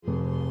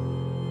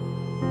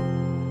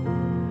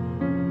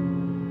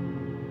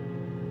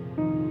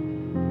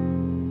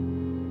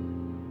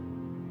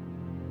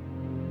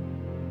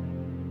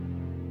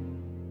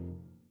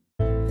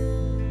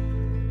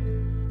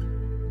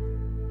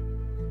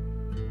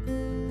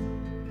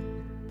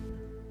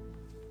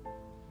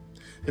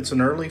It's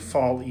an early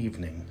fall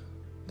evening,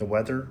 the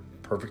weather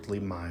perfectly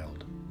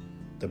mild,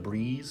 the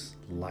breeze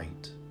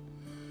light.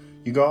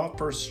 You go out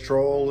for a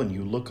stroll and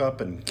you look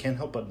up and can't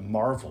help but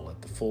marvel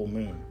at the full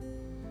moon.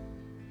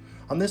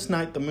 On this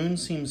night, the moon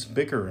seems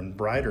bigger and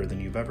brighter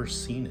than you've ever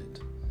seen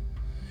it.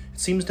 It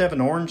seems to have an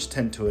orange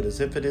tint to it,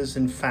 as if it is,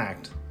 in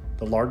fact,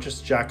 the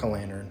largest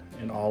jack-o'-lantern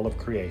in all of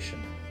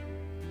creation.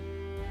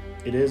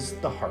 It is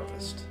the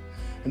harvest,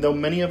 and though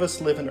many of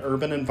us live in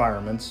urban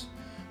environments,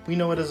 we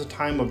know it as a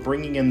time of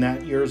bringing in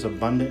that year's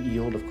abundant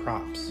yield of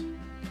crops.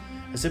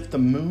 As if the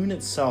moon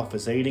itself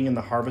is aiding in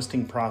the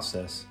harvesting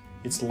process,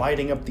 it's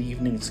lighting up the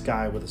evening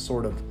sky with a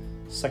sort of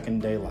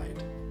second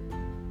daylight.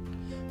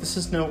 This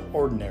is no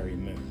ordinary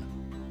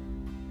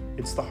moon.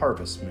 It's the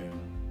harvest moon.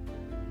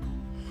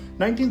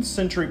 19th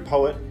century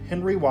poet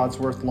Henry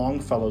Wadsworth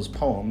Longfellow's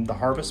poem, The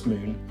Harvest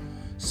Moon,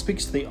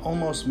 speaks to the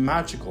almost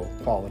magical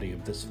quality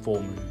of this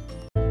full moon.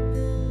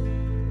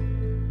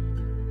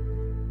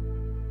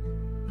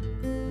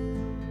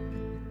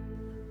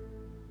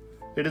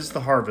 It is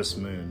the harvest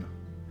moon.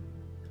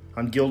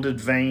 On gilded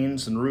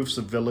vanes and roofs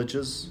of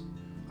villages,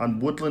 on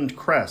woodland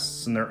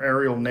crests and their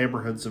aerial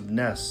neighborhoods of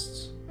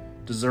nests,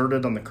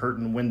 deserted on the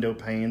curtained window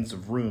panes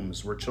of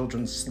rooms where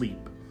children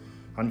sleep,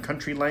 on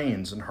country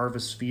lanes and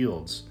harvest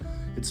fields,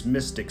 its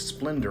mystic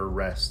splendor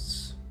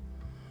rests.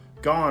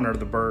 Gone are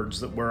the birds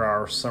that were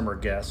our summer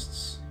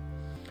guests.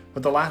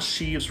 With the last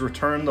sheaves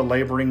return the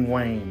laboring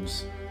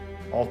wains,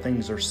 all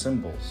things are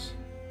symbols.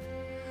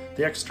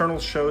 The external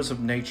shows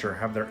of nature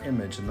have their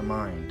image in the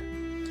mind,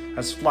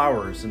 as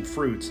flowers and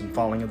fruits and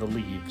falling of the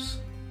leaves.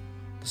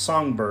 The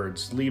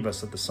songbirds leave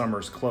us at the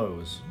summer's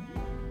close.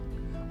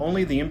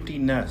 Only the empty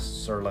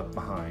nests are left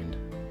behind,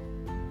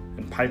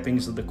 and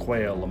pipings of the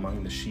quail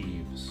among the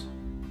sheaves.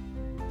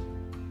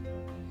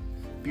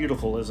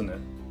 Beautiful, isn't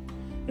it?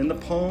 In the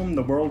poem,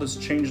 the world is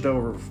changed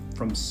over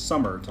from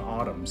summer to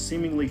autumn,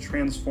 seemingly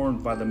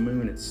transformed by the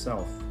moon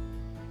itself.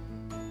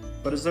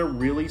 But is there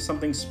really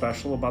something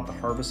special about the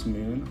harvest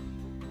moon?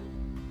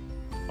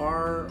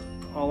 Are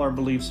all our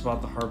beliefs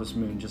about the harvest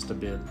moon just a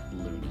bit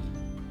loony?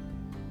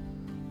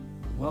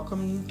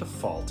 Welcome to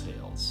Fall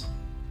Tales,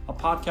 a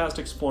podcast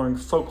exploring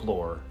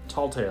folklore,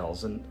 tall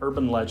tales, and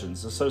urban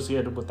legends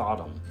associated with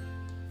autumn.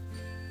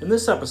 In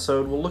this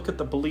episode, we'll look at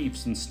the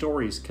beliefs and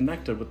stories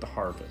connected with the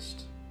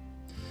harvest.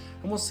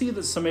 And we'll see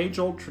that some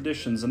age-old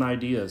traditions and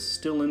ideas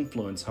still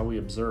influence how we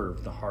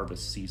observe the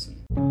harvest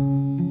season.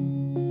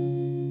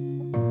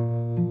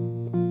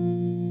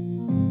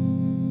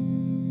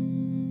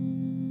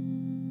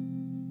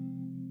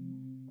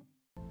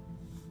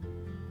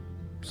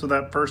 So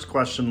that first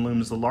question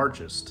looms the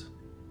largest.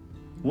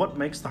 What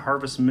makes the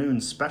harvest moon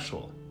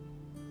special?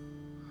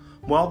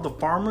 Well, the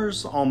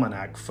Farmer's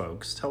Almanac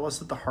folks tell us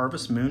that the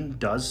harvest moon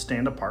does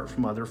stand apart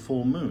from other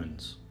full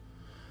moons.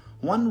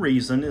 One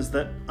reason is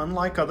that,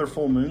 unlike other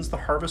full moons, the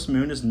harvest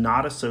moon is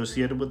not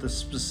associated with a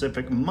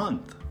specific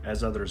month,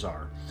 as others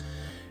are.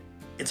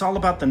 It's all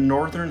about the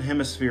Northern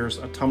Hemisphere's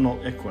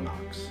autumnal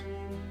equinox,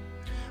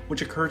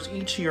 which occurs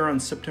each year on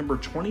September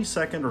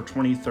 22nd or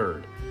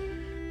 23rd.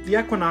 The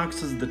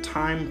equinox is the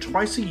time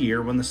twice a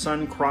year when the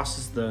sun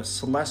crosses the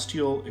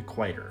celestial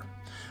equator,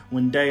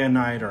 when day and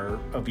night are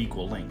of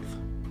equal length.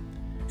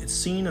 It's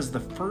seen as the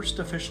first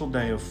official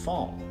day of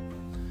fall.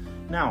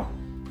 Now,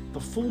 the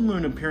full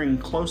moon appearing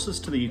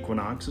closest to the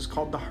equinox is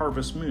called the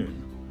harvest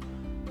moon.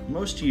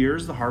 Most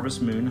years, the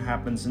harvest moon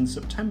happens in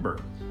September,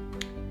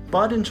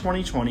 but in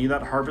 2020,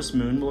 that harvest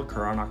moon will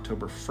occur on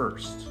October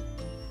 1st.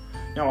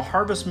 Now, a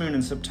harvest moon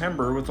in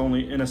September with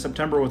only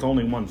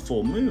one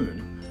full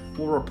moon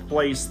will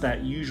replace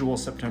that usual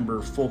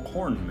September full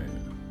corn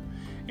moon,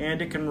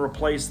 and it can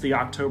replace the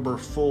October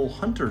full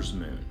hunter's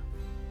moon.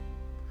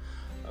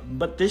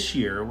 But this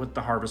year, with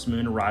the harvest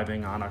moon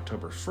arriving on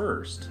October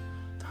 1st,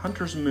 the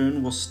hunter's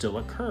moon will still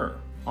occur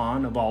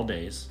on, of all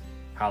days,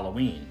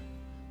 Halloween.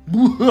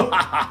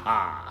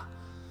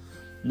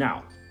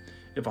 Now,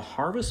 if a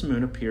harvest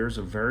moon appears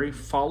a very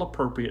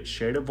fall-appropriate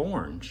shade of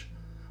orange,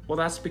 well,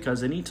 that's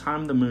because any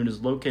time the moon is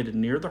located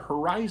near the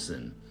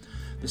horizon,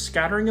 the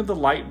scattering of the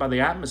light by the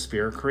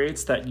atmosphere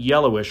creates that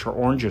yellowish or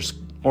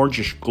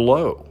orangish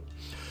glow.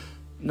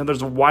 Now,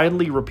 there's a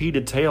widely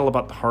repeated tale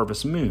about the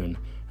harvest moon,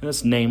 and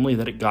it's namely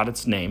that it got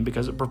its name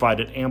because it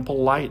provided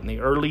ample light in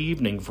the early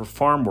evening for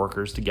farm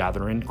workers to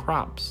gather in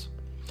crops.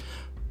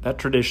 That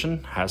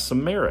tradition has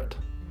some merit.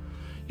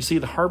 You see,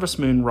 the harvest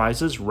moon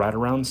rises right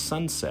around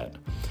sunset,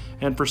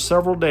 and for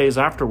several days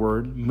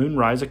afterward,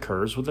 moonrise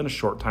occurs within a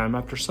short time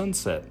after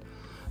sunset.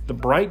 The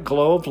bright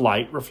glow of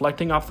light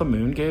reflecting off the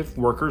moon gave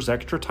workers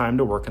extra time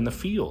to work in the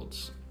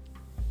fields.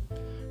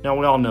 Now,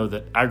 we all know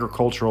that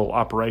agricultural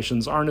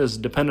operations aren't as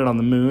dependent on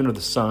the moon or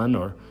the sun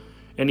or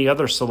any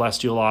other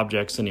celestial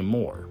objects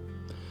anymore.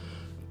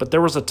 But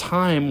there was a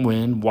time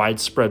when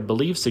widespread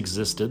beliefs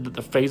existed that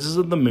the phases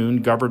of the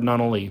moon governed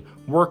not only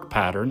work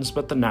patterns,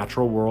 but the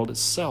natural world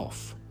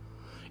itself,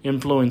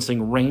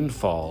 influencing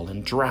rainfall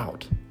and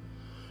drought.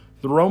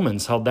 The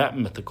Romans held that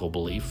mythical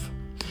belief,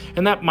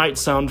 And that might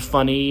sound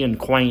funny and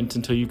quaint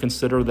until you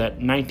consider that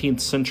 19th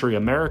century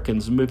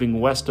Americans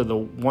moving west of the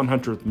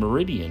 100th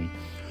meridian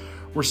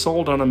were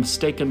sold on a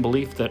mistaken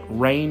belief that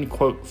rain,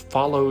 quote,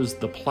 follows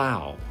the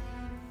plow.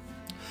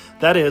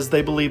 That is,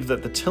 they believed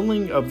that the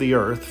tilling of the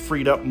earth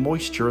freed up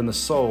moisture in the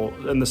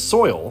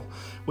soil,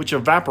 which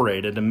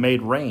evaporated and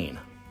made rain.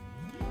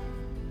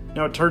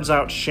 Now, it turns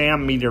out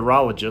sham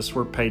meteorologists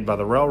were paid by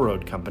the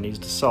railroad companies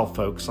to sell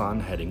folks on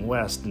heading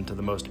west into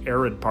the most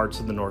arid parts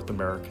of the North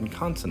American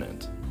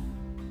continent.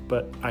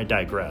 But I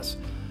digress.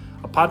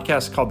 A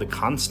podcast called The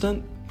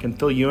Constant can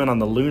fill you in on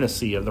the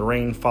lunacy of the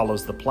rain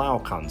follows the plow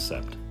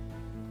concept.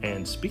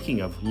 And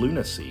speaking of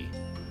lunacy,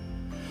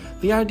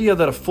 the idea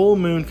that a full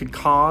moon could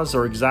cause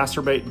or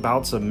exacerbate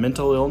bouts of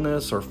mental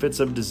illness or fits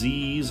of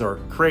disease or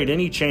create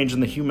any change in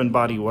the human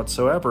body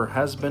whatsoever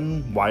has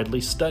been widely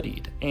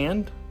studied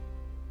and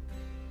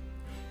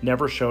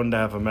never shown to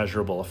have a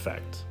measurable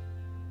effect.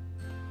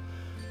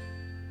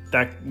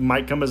 That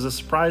might come as a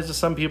surprise to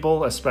some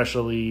people,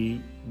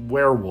 especially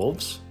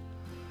werewolves,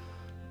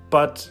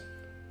 but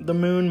the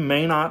moon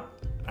may not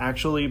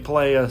actually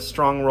play a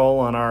strong role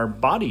on our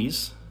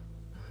bodies,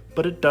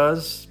 but it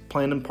does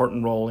play an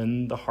important role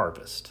in the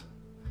harvest.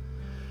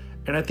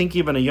 And I think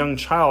even a young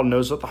child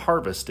knows what the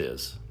harvest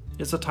is.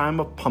 It's a time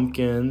of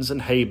pumpkins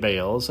and hay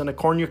bales and a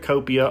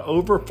cornucopia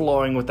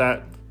overflowing with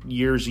that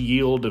year's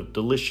yield of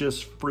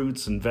delicious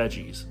fruits and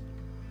veggies.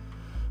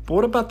 But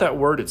what about that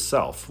word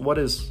itself? What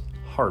is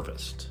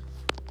harvest?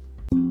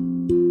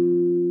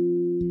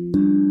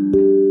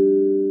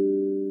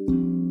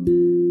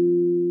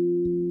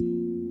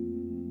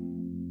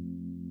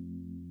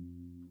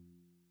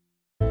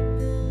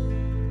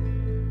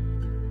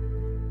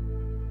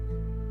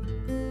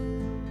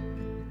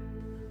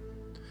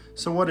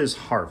 So what is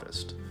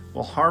harvest?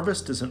 Well,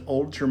 harvest is an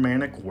old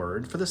Germanic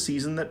word for the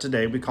season that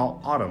today we call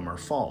autumn or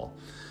fall.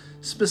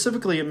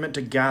 Specifically, it meant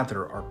to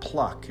gather or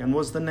pluck and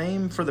was the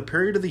name for the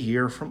period of the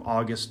year from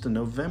August to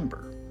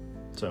November.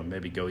 So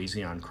maybe go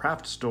easy on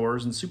craft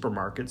stores and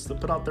supermarkets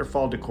that put out their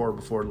fall decor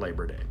before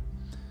Labor Day.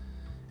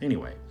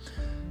 Anyway,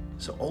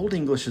 so Old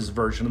English's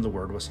version of the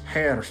word was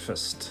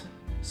Herfst,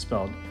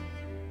 spelled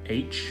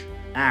H-R-F-E-S-T.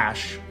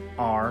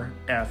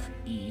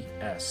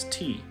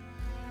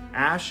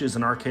 Ash is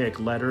an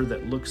archaic letter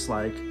that looks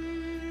like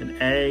an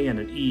A and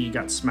an E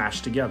got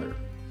smashed together.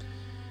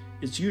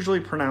 It's usually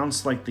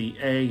pronounced like the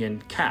A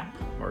in cap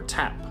or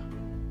tap.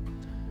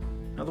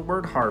 Now, the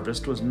word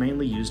harvest was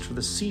mainly used for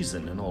the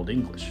season in Old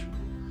English.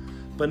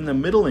 But in the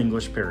Middle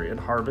English period,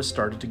 harvest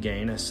started to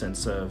gain a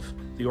sense of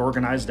the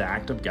organized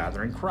act of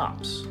gathering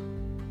crops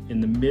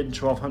in the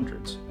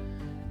mid-1200s.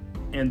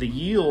 And the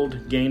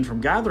yield gained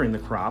from gathering the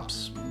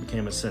crops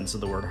became a sense of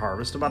the word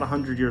harvest about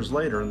 100 years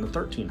later in the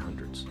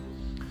 1300s.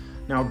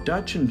 Now,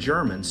 Dutch and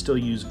German still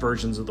use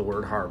versions of the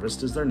word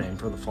harvest as their name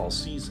for the fall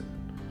season.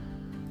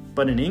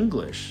 But in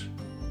English,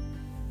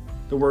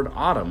 the word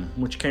autumn,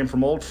 which came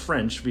from Old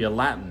French via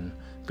Latin,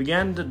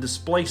 began to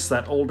displace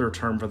that older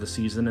term for the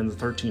season in the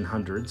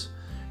 1300s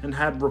and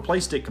had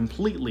replaced it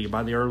completely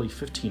by the early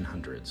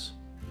 1500s.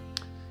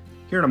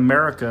 Here in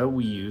America,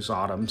 we use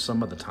autumn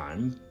some of the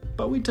time,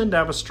 but we tend to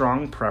have a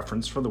strong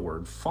preference for the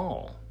word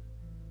fall.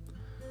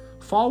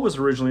 Fall was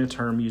originally a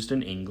term used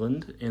in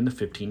England in the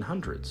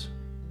 1500s.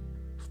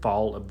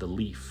 Fall of the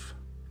leaf.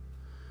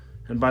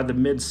 And by the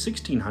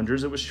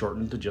mid-1600s, it was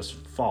shortened to just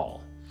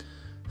fall.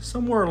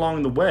 Somewhere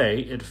along the way,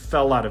 it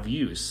fell out of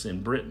use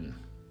in Britain.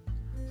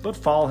 But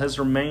fall has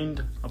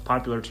remained a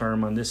popular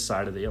term on this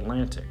side of the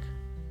Atlantic.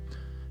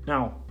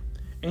 Now,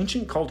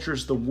 ancient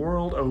cultures the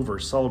world over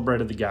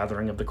celebrated the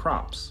gathering of the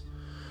crops.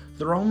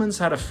 The Romans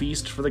had a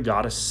feast for the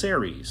goddess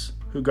Ceres,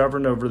 who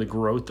governed over the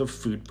growth of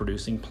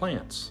food-producing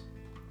plants.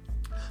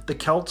 The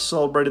Celts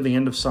celebrated the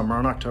end of summer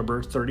on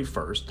October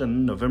 31st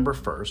and November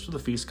 1st with a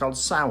feast called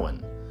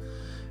Samhain.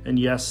 And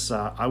yes,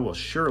 I will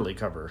surely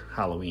cover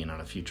Halloween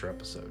on a future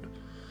episode.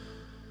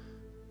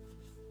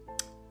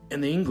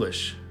 And the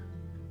English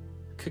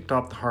kicked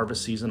off the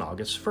harvest season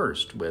August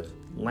 1st with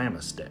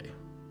Lammas Day,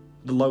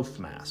 the loaf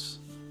mass.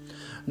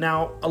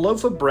 Now, a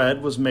loaf of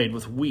bread was made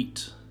with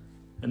wheat,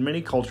 and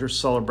many cultures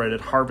celebrated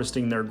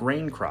harvesting their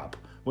grain crop,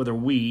 whether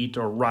wheat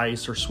or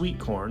rice or sweet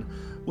corn,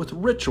 with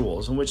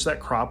rituals in which that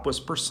crop was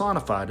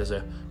personified as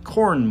a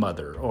corn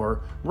mother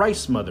or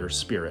rice mother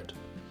spirit.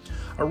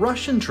 A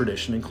Russian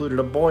tradition included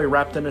a boy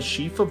wrapped in a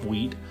sheaf of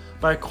wheat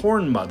by a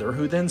corn mother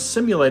who then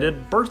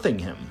simulated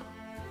birthing him.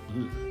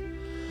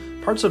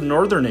 Parts of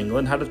northern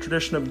England had a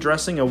tradition of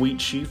dressing a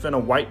wheat sheaf in a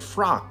white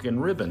frock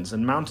and ribbons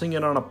and mounting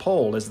it on a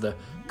pole as the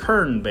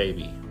Kern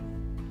baby.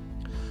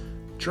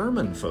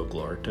 German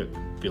folklore took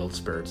field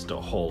spirits to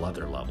a whole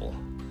other level.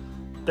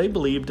 They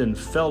believed in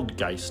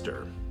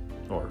Feldgeister,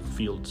 or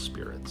field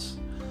spirits.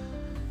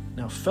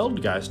 Now,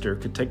 Feldgeister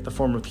could take the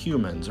form of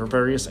humans or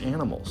various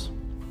animals.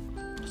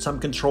 Some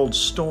controlled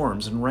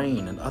storms and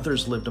rain, and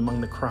others lived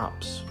among the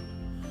crops.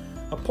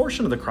 A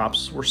portion of the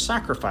crops were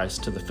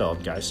sacrificed to the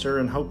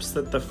Feldgeister in hopes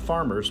that the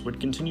farmers would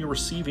continue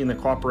receiving the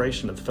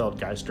cooperation of the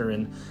Feldgeister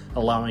in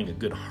allowing a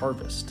good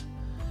harvest.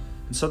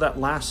 And so that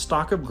last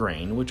stalk of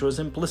grain, which was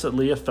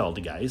implicitly a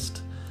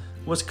Feldgeist,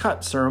 was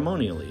cut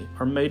ceremonially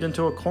or made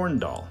into a corn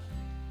doll.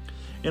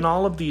 In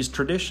all of these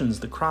traditions,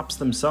 the crops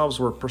themselves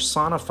were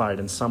personified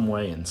in some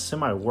way and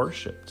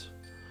semi-worshipped.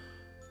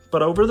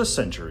 But over the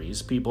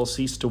centuries, people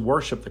ceased to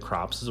worship the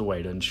crops as a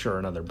way to ensure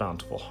another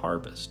bountiful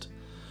harvest.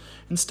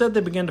 Instead,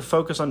 they began to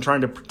focus on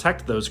trying to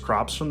protect those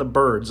crops from the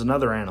birds and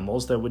other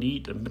animals that would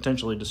eat and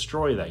potentially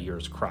destroy that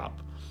year's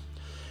crop.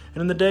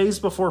 And in the days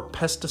before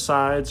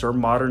pesticides or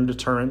modern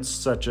deterrents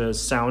such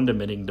as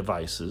sound-emitting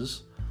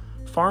devices,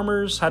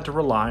 farmers had to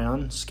rely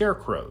on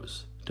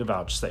scarecrows to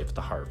vouchsafe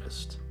the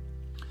harvest.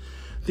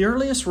 The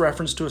earliest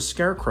reference to a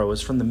scarecrow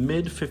is from the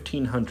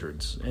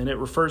mid-1500s, and it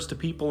refers to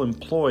people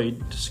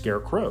employed to scare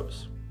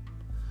crows.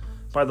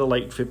 By the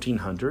late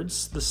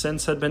 1500s, the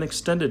sense had been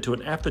extended to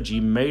an effigy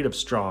made of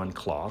straw and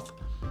cloth,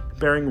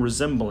 bearing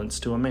resemblance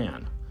to a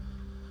man.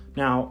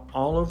 Now,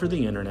 all over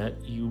the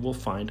internet, you will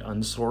find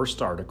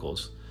unsourced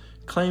articles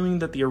claiming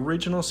that the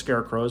original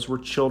scarecrows were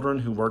children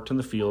who worked in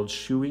the fields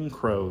shooing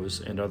crows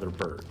and other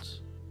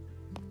birds.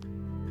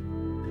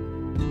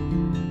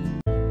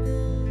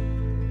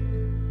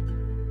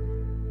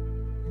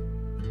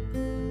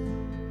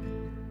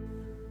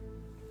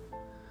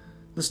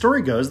 The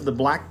story goes that the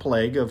Black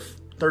Plague of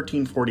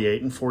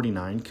 1348 and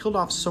 49 killed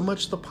off so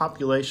much of the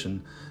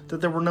population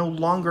that there were no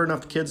longer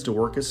enough kids to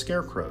work as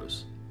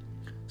scarecrows.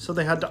 So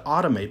they had to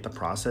automate the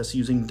process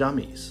using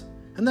dummies.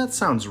 And that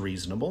sounds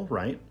reasonable,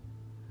 right?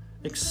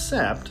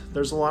 Except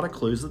there's a lot of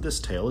clues that this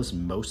tale is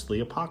mostly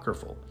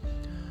apocryphal.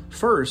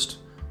 First,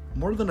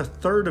 more than a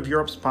third of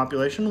Europe's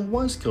population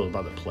was killed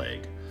by the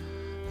plague.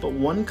 But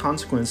one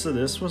consequence of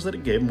this was that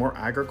it gave more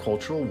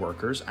agricultural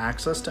workers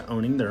access to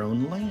owning their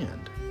own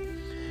land.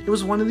 It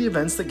was one of the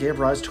events that gave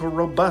rise to a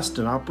robust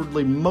and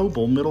upwardly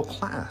mobile middle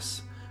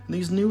class, and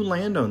these new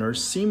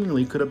landowners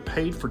seemingly could have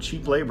paid for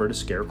cheap labor to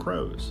scare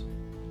crows.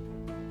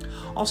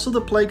 Also,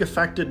 the plague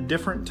affected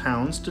different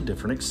towns to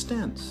different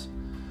extents.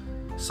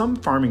 Some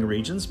farming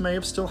regions may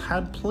have still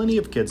had plenty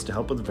of kids to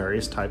help with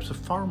various types of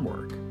farm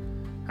work.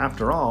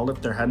 After all,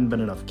 if there hadn't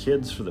been enough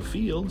kids for the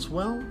fields,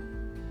 well,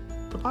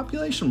 the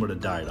population would have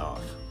died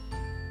off.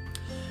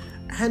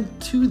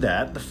 Add to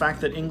that the fact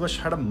that English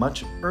had a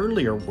much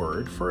earlier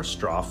word for a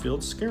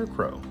straw-field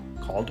scarecrow,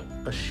 called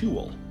a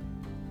shule.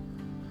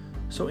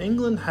 So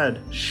England had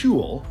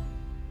shule,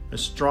 a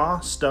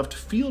straw-stuffed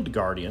field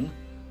guardian,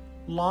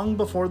 long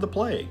before the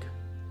plague.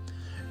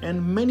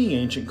 And many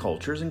ancient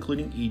cultures,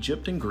 including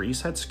Egypt and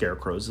Greece, had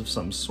scarecrows of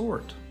some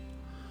sort.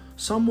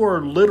 Some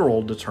were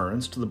literal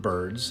deterrents to the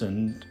birds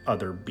and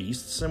other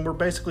beasts, and were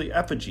basically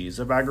effigies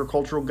of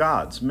agricultural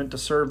gods meant to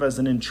serve as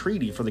an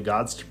entreaty for the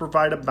gods to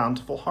provide a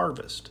bountiful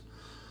harvest.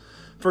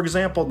 For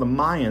example, the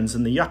Mayans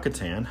in the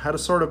Yucatan had a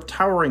sort of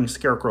towering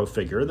scarecrow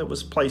figure that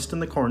was placed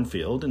in the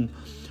cornfield and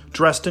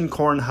dressed in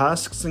corn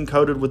husks and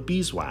coated with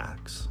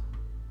beeswax.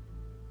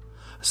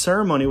 A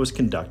ceremony was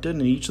conducted,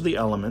 and each of the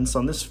elements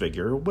on this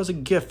figure was a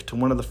gift to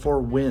one of the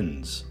four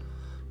winds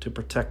to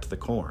protect the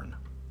corn.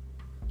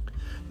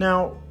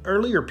 Now,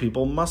 earlier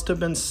people must have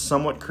been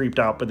somewhat creeped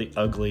out by the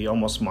ugly,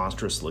 almost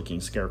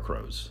monstrous-looking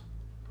scarecrows.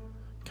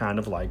 Kind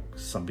of like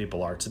some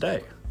people are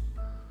today.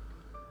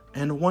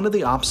 And one of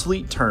the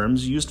obsolete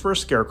terms used for a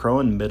scarecrow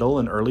in Middle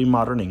and early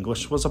modern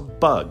English was a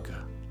bug.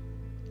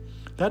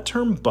 That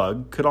term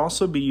bug could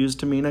also be used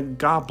to mean a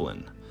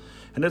goblin,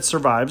 and it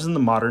survives in the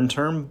modern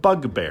term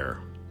bugbear,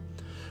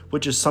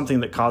 which is something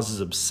that causes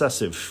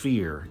obsessive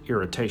fear,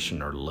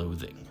 irritation, or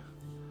loathing.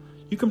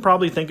 You can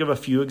probably think of a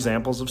few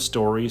examples of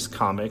stories,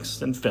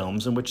 comics, and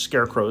films in which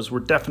scarecrows were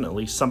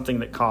definitely something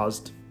that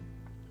caused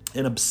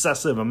an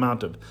obsessive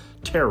amount of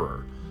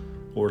terror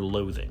or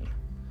loathing.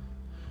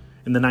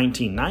 In the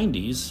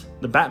 1990s,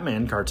 the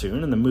Batman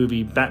cartoon and the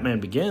movie Batman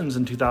Begins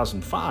in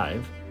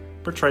 2005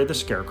 portrayed the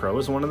Scarecrow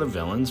as one of the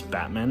villains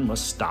Batman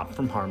must stop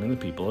from harming the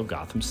people of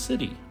Gotham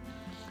City.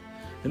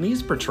 In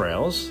these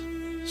portrayals,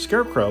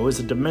 Scarecrow is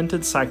a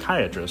demented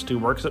psychiatrist who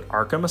works at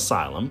Arkham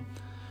Asylum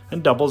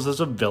and doubles as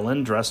a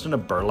villain dressed in a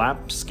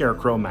burlap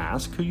scarecrow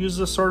mask who uses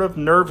a sort of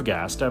nerve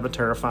gas to have a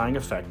terrifying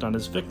effect on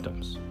his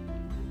victims.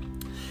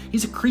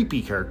 He's a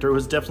creepy character who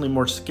is definitely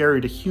more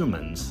scary to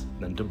humans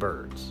than to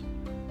birds.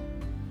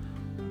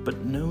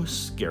 But no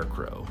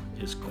scarecrow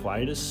is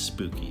quite as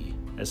spooky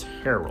as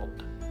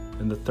Harold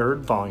in the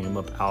third volume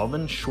of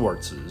Alvin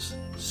Schwartz's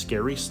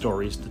Scary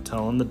Stories to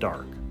Tell in the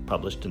Dark,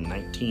 published in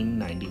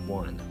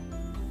 1991.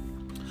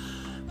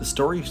 The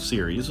story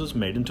series was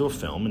made into a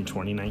film in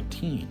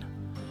 2019.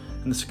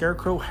 And the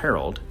Scarecrow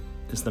Harold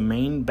is the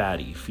main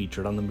baddie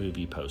featured on the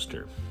movie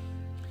poster.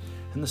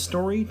 In the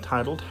story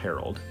titled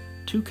Harold,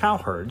 two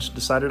cowherds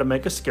decided to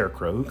make a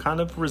scarecrow who kind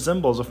of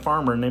resembles a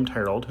farmer named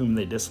Harold whom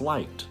they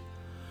disliked.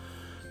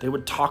 They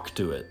would talk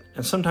to it,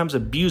 and sometimes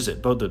abuse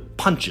it both with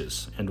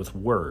punches and with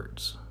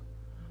words.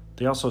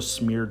 They also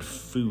smeared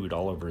food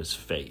all over his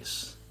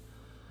face.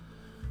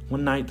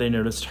 One night they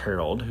noticed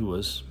Harold, who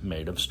was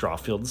made of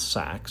straw-filled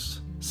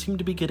sacks, seemed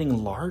to be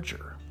getting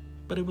larger,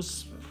 but it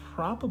was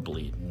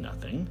probably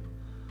nothing.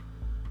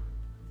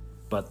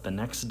 But the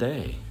next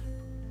day,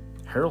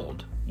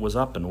 Harold was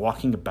up and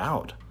walking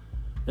about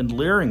and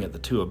leering at the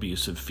two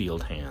abusive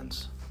field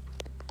hands.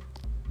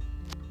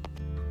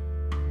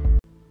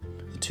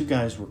 two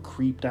guys were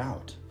creeped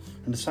out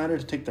and decided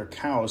to take their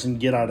cows and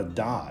get out of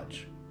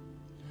Dodge.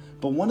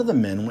 But one of the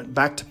men went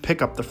back to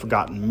pick up the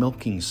forgotten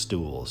milking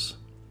stools.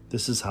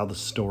 This is how the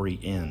story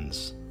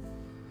ends.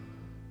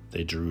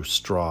 They drew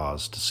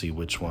straws to see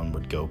which one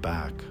would go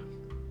back.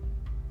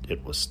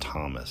 It was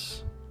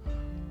Thomas.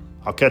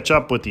 "I'll catch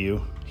up with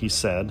you," he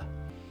said,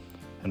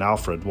 and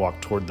Alfred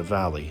walked toward the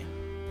valley.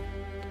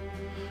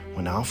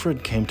 When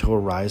Alfred came to a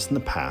rise in the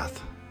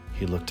path,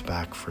 he looked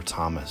back for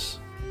Thomas.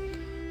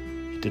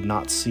 He did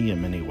not see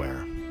him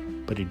anywhere,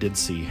 but he did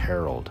see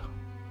Harold.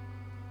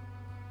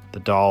 The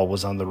doll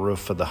was on the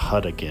roof of the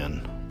hut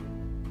again.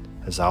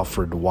 As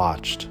Alfred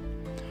watched,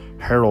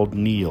 Harold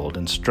kneeled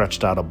and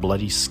stretched out a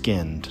bloody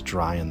skin to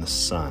dry in the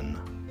sun.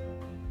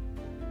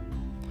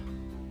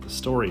 The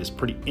story is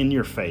pretty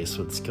in-your-face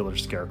with this killer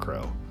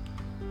scarecrow,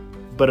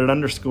 but it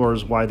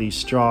underscores why these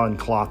straw and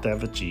cloth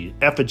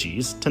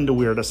effigies tend to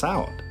weird us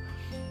out.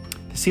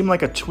 They seem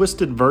like a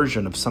twisted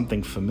version of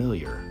something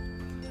familiar.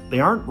 They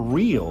aren't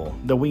real,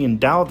 though we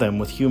endow them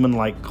with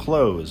human-like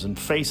clothes and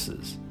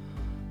faces.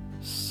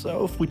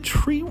 So if we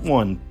treat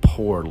one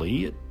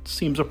poorly, it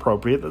seems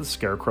appropriate that the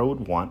scarecrow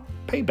would want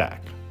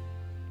payback.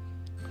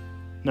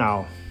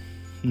 Now,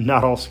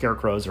 not all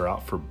scarecrows are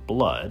out for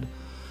blood.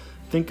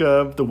 Think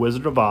of the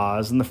Wizard of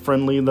Oz and the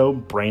friendly, though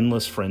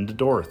brainless friend to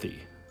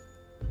Dorothy.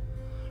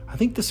 I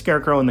think the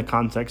scarecrow in the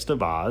context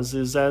of Oz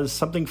is as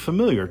something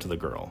familiar to the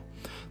girl.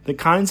 The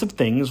kinds of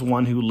things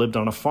one who lived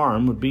on a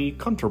farm would be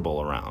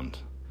comfortable around.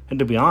 And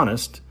to be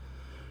honest,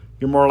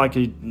 you're more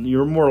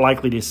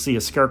likely to see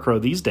a scarecrow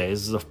these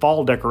days as a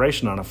fall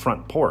decoration on a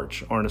front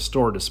porch or in a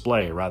store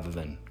display rather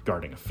than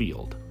guarding a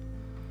field.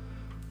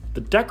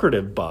 The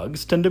decorative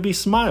bugs tend to be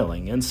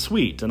smiling and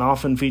sweet and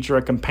often feature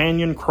a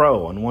companion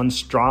crow on one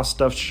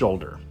straw-stuffed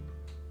shoulder.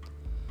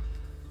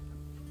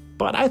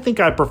 But I think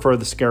I prefer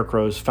the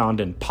scarecrows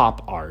found in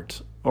pop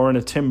art or in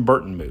a Tim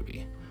Burton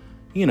movie.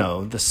 You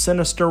know, the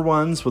sinister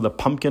ones with a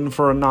pumpkin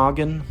for a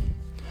noggin.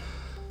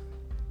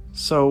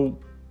 So,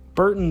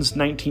 Burton's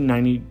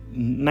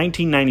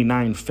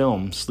 1999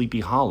 film, Sleepy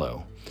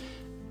Hollow,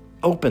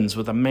 opens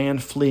with a man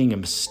fleeing a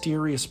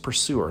mysterious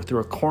pursuer through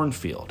a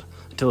cornfield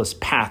until his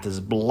path is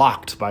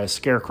blocked by a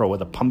scarecrow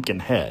with a pumpkin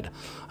head,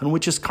 on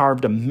which is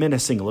carved a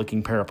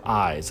menacing-looking pair of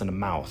eyes and a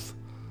mouth.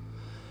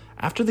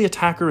 After the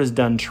attacker is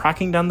done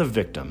tracking down the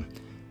victim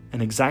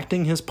and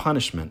exacting his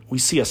punishment, we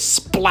see a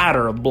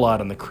splatter of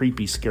blood on the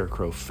creepy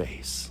scarecrow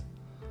face.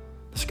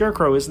 The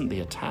scarecrow isn't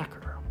the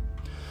attacker,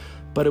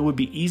 but it would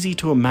be easy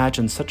to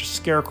imagine such a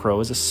scarecrow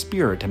as a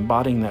spirit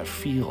embodying that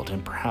field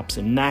and perhaps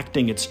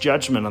enacting its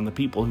judgment on the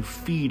people who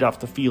feed off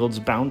the field's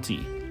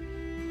bounty.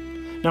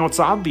 Now,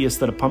 it's obvious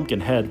that a pumpkin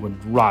head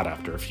would rot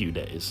after a few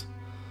days,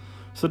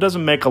 so it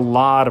doesn't make a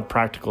lot of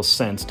practical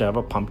sense to have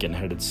a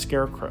pumpkin-headed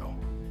scarecrow.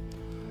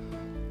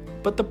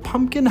 But the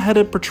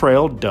pumpkin-headed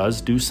portrayal does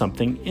do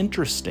something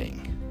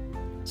interesting.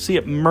 See,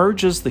 it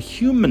merges the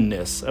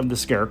humanness of the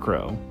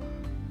scarecrow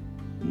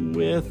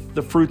with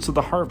the fruits of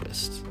the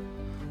harvest.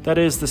 That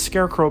is, the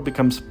scarecrow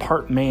becomes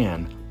part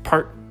man,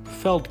 part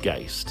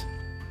Feldgeist.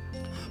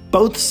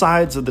 Both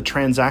sides of the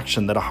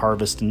transaction that a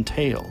harvest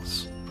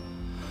entails.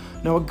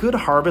 Now, a good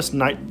harvest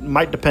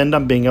might depend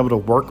on being able to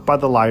work by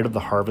the light of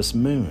the harvest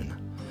moon,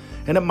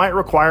 and it might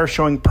require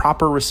showing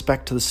proper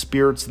respect to the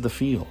spirits of the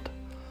field.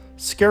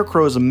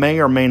 Scarecrows may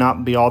or may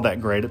not be all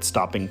that great at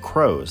stopping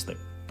crows. They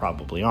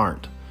probably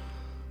aren't.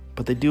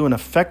 But they do an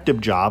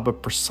effective job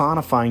of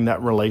personifying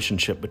that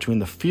relationship between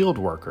the field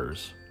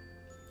workers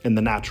and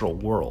the natural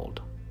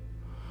world.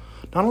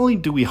 Not only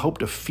do we hope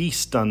to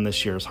feast on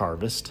this year's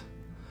harvest,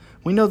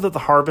 we know that the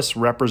harvest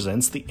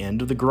represents the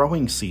end of the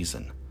growing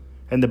season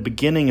and the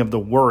beginning of the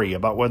worry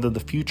about whether the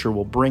future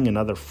will bring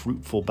another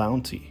fruitful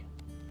bounty.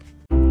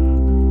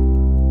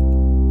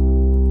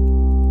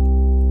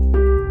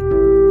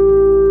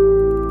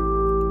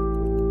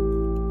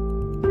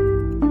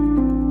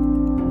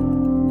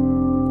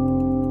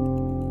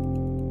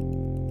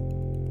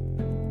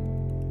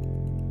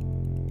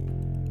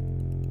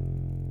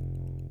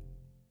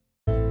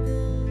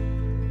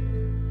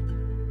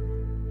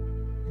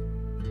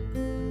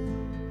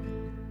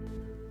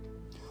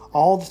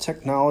 All the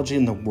technology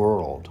in the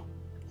world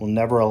will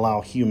never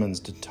allow humans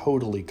to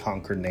totally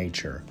conquer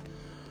nature.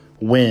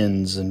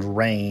 Winds and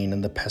rain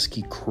and the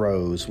pesky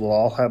crows will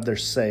all have their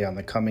say on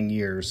the coming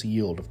year's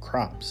yield of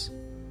crops.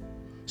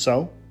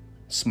 So,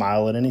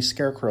 smile at any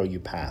scarecrow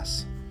you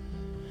pass,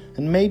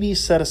 and maybe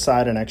set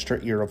aside an extra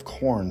ear of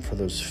corn for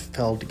those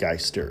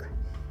Feldgeister.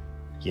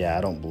 Yeah,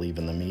 I don't believe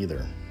in them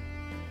either.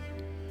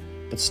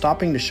 But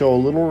stopping to show a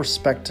little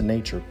respect to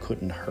nature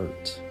couldn't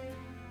hurt.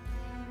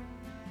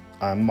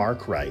 I'm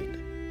Mark Wright.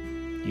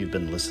 You've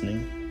been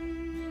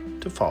listening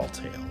to Fall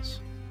Tales.